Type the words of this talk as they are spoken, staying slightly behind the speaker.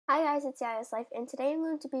Hi guys, it's Yaya'sLife, and today I'm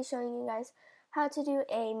going to be showing you guys how to do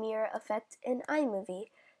a mirror effect in iMovie.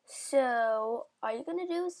 So, all you're going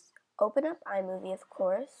to do is open up iMovie, of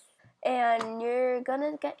course, and you're going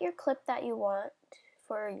to get your clip that you want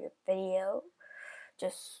for your video.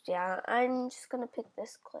 I'm just going to pick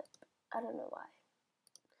this clip. I don't know why.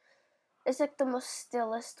 It's like the most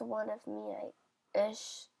stillest one of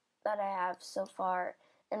me-ish that I have so far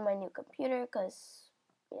in my new computer, because,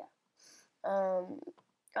 yeah.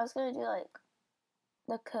 I was gonna do like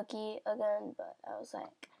the cookie again, but I was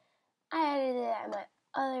like, I already did that in my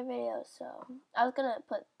other video, so I was gonna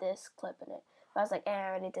put this clip in it, but I was like, I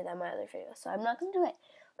already did that in my other video, so I'm not gonna do it.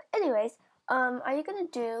 But anyways, all you're gonna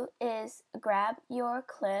do is grab your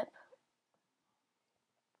clip,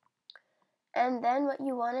 and then what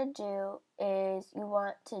you want to do is you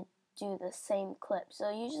want to do the same clip. So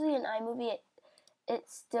usually in iMovie, it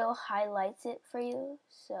still highlights it for you,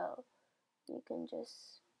 so you can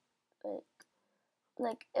just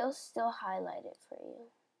like it'll still highlight it for you,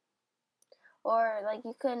 or like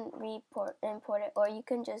you can import it, or you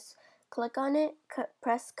can just click on it,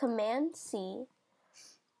 press Command C,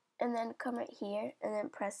 and then come right here and then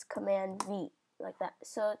press Command V, like that.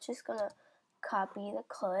 So it's just gonna copy the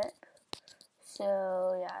clip.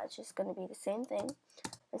 So yeah, it's just gonna be the same thing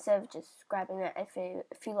instead of just grabbing that if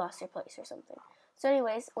you lost your place or something. So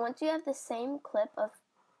anyways, once you have the same clip of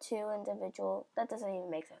two individual, that doesn't even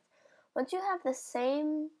make sense. Once you have the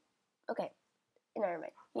same, okay, never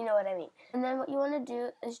mind, you know what I mean. And then what you want to do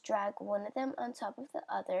is drag one of them on top of the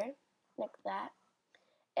other, like that.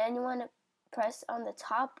 And you want to press on the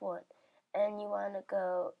top one, and you want to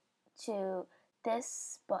go to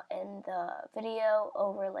this button, the video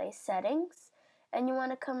overlay settings, and you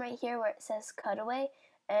want to come right here where it says Cutaway,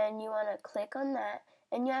 and you want to click on that,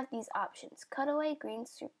 and you have these options: Cutaway,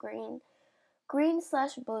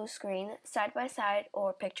 green/blue screen, side by side,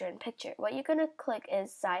 or picture in picture. What you're gonna click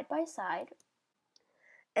is side by side,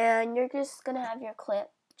 and you're just gonna have your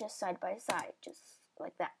clip just side by side, just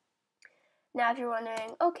like that. Now if you're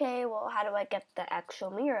wondering, okay, well, how do I get the actual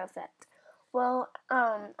mirror effect? Well,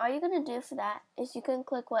 all you're gonna do for that is you can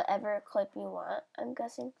click whatever clip you want, I'm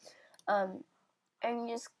guessing, and you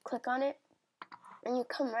just click on it, and you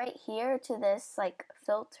come right here to this like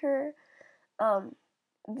filter,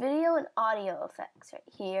 video and audio effects right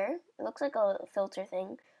here. It looks like a filter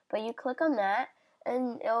thing, but you click on that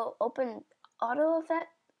and it'll open audio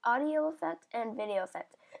effect and video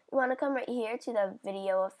effect. You want to come right here to the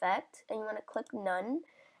video effect, and you want to click none,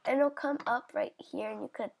 and it'll come up right here, and you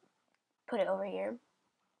could put it over here,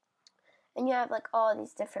 and you have like all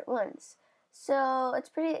these different ones. So it's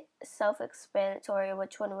pretty self-explanatory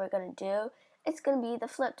which one we're going to do. It's going to be the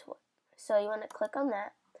flipped one. So you want to click on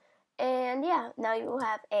that, and yeah, now you will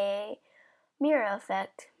have a mirror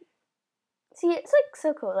effect. See, it's like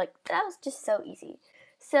so cool. Like, that was just so easy.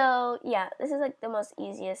 So yeah, this is like the most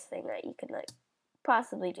easiest thing that you can like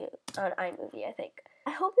possibly do on iMovie, I think.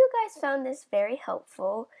 I hope you guys found this very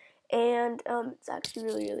helpful, and it's actually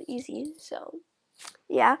really easy. So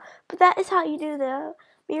yeah, but that is how you do the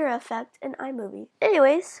mirror effect in iMovie.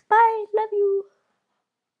 Anyways, bye, love you.